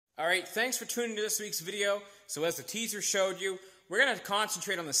Alright, thanks for tuning into this week's video. So as the teaser showed you, we're going to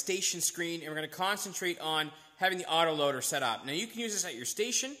concentrate on the station screen, and we're going to concentrate on having the autoloader set up. Now you can use this at your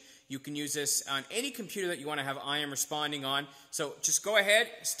station, you can use this on any computer that you want to have IAM responding on. So just go ahead,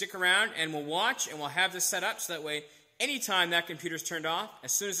 stick around, and we'll watch, and we'll have this set up so that way anytime that computer's turned off,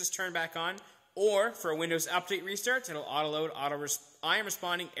 as soon as it's turned back on, or for a Windows update restarts, it'll autoload, IAM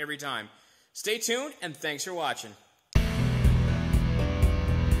responding every time. Stay tuned, and thanks for watching.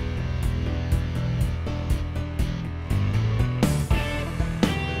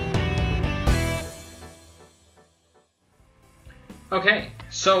 Okay,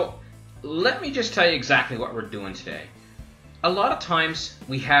 so let me just tell you exactly what we're doing today. A lot of times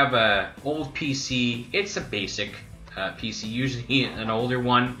we have an old PC, it's a basic PC, usually an older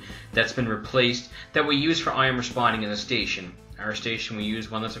one that's been replaced, that we use for IAM responding in the station. Our station, we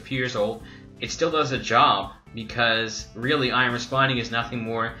use one that's a few years old. It still does a job because really IAM responding is nothing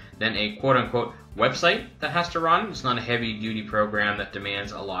more than a quote-unquote website that has to run. It's not a heavy-duty program that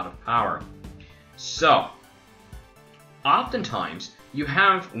demands a lot of power. So, oftentimes, you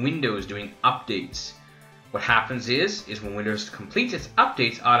have Windows doing updates. What happens is when Windows completes its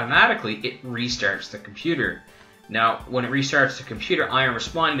updates, automatically it restarts the computer. Now, when it restarts the computer, IAM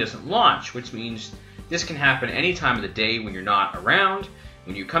responding doesn't launch, which means this can happen any time of the day when you're not around.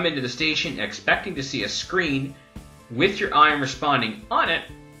 When you come into the station expecting to see a screen with your IAM responding on it,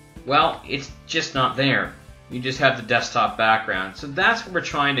 well, it's just not there. You just have the desktop background. So that's what we're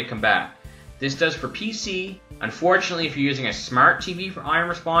trying to combat. This does for PC. Unfortunately, if you're using a smart TV for IAM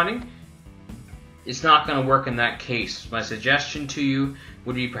responding, it's not going to work in that case. My suggestion to you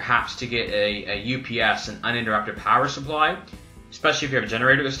would be perhaps to get a UPS, an uninterrupted power supply, especially if you have a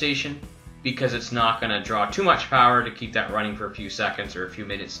generator at the station, because it's not going to draw too much power to keep that running for a few seconds or a few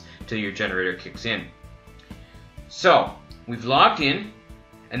minutes till your generator kicks in. So, we've logged in,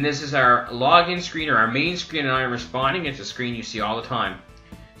 and this is our login screen, or our main screen in IAM responding. It's a screen you see all the time.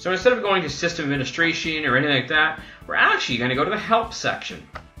 So instead of going to system administration or anything like that, we're actually going to go to the help section.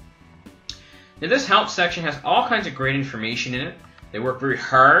 Now this help section has all kinds of great information in it. They work very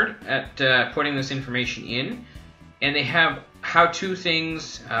hard at putting this information in, and they have how-to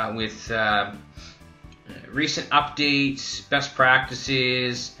things with recent updates, best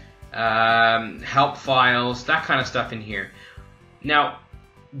practices, help files, that kind of stuff in here. Now,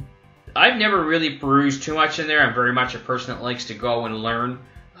 I've never really perused too much in there. I'm very much a person that likes to go and learn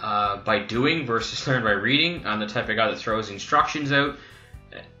by doing versus learn by reading. I'm the type of guy that throws instructions out.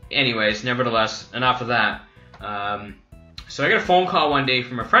 Anyways, nevertheless, enough of that. So I got a phone call one day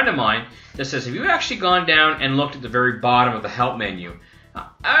from a friend of mine that says, have you actually gone down and looked at the very bottom of the help menu?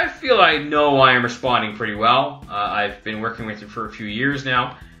 I feel I know I am responding pretty well. I've been working with it for a few years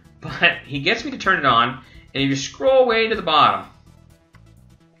now. But he gets me to turn it on, and if you scroll way to the bottom,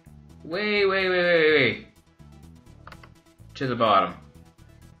 way to the bottom,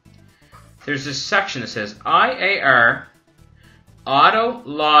 there's this section that says IAR Auto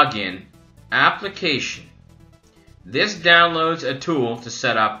Login Application. This downloads a tool to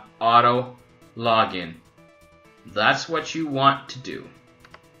set up auto login. That's what you want to do.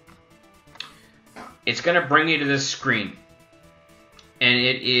 It's going to bring you to this screen. And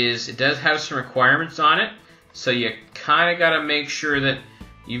it does have some requirements on it. So you kind of got to make sure that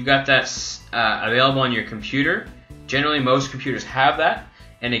you've got that available on your computer. Generally, most computers have that.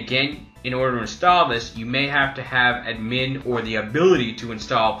 And again, in order to install this, you may have to have admin or the ability to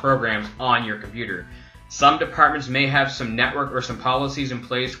install programs on your computer. Some departments may have some network or some policies in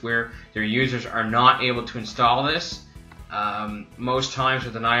place where their users are not able to install this. Most times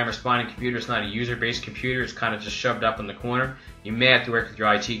with an IAM responding computer, it's not a user-based computer. It's kind of just shoved up in the corner. You may have to work with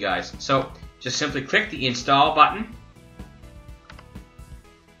your IT guys. So just simply click the install button.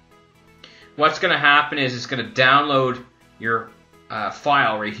 What's going to happen is it's going to download your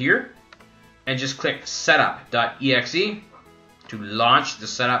file right here, and just click setup.exe to launch the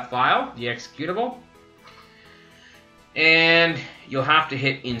setup file, the executable, and you'll have to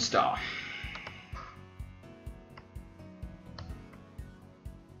hit install.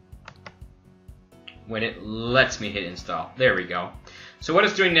 When it lets me hit install. There we go. So what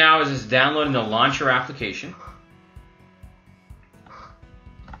it's doing now is it's downloading the launcher application.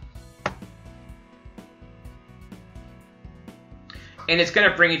 And it's going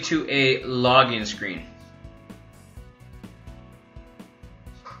to bring you to a login screen.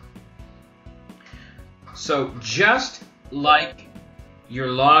 So just like your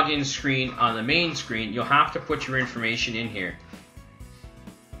login screen on the main screen, you'll have to put your information in here.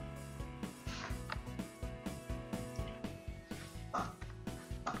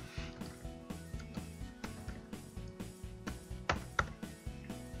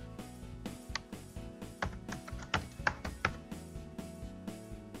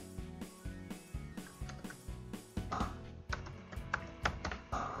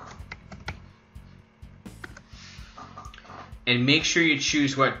 and make sure you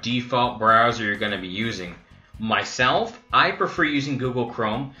choose what default browser you're going to be using. Myself, I prefer using Google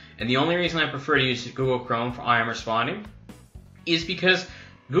Chrome, and the only reason I prefer to use Google Chrome for IM responding is because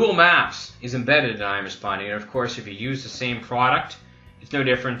Google Maps is embedded in IM responding, and of course if you use the same product, it's no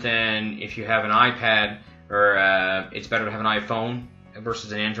different than if you have an iPad, or it's better to have an iPhone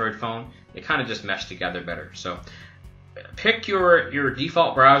versus an Android phone. They kind of just mesh together better. So pick your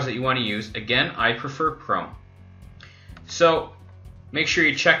default browser that you want to use. Again, I prefer Chrome. So make sure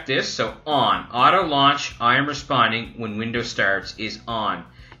you check this. So on, auto launch IM responding when Windows starts is on.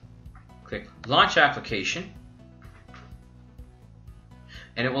 Click launch application,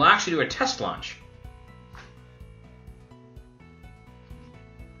 and it will actually do a test launch.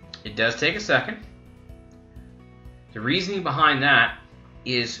 It does take a second. The reasoning behind that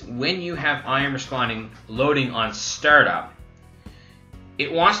is when you have IM responding loading on startup,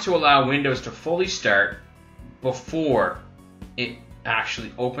 it wants to allow Windows to fully start before it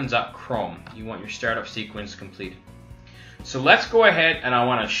actually opens up Chrome. You want your startup sequence completed. So let's go ahead, and I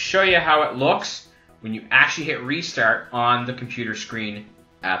want to show you how it looks when you actually hit restart on the computer screen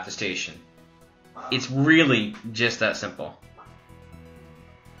at the station. It's really just that simple.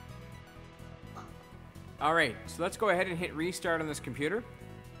 Alright, so let's go ahead and hit restart on this computer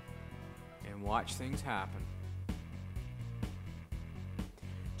and watch things happen.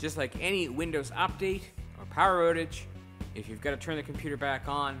 Just like any Windows update or power outage, if you've got to turn the computer back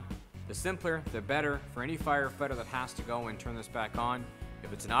on, the simpler, the better for any firefighter that has to go and turn this back on.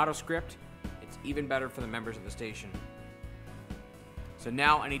 If it's an auto script, it's even better for the members of the station. So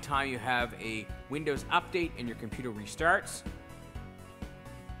now anytime you have a Windows update and your computer restarts,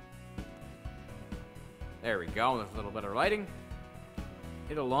 there we go, with a little bit of lighting,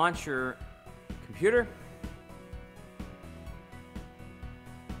 it'll launch your computer.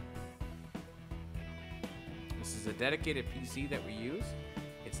 This is a dedicated PC that we use.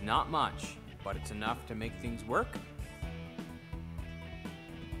 It's not much, but it's enough to make things work.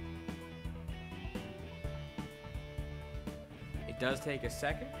 It does take a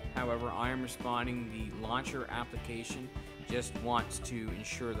second. However, I am responding. The launcher application just wants to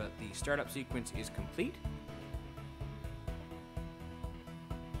ensure that the startup sequence is complete.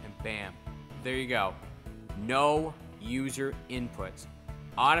 And bam, there you go. No user inputs.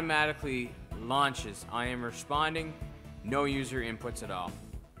 Automatically launches I am responding. No user inputs at all.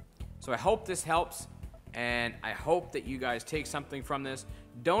 So I hope this helps, and I hope that you guys take something from this.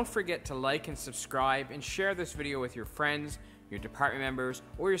 Don't forget to like and subscribe and share this video with your friends, your department members,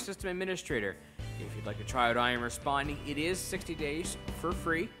 or your system administrator. If you'd like to try out I am responding, it is 60 days for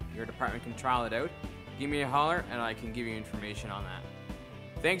free. Your department can trial it out. Give me a holler and I can give you information on that.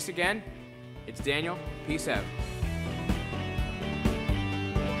 Thanks again. It's Daniel. Peace out.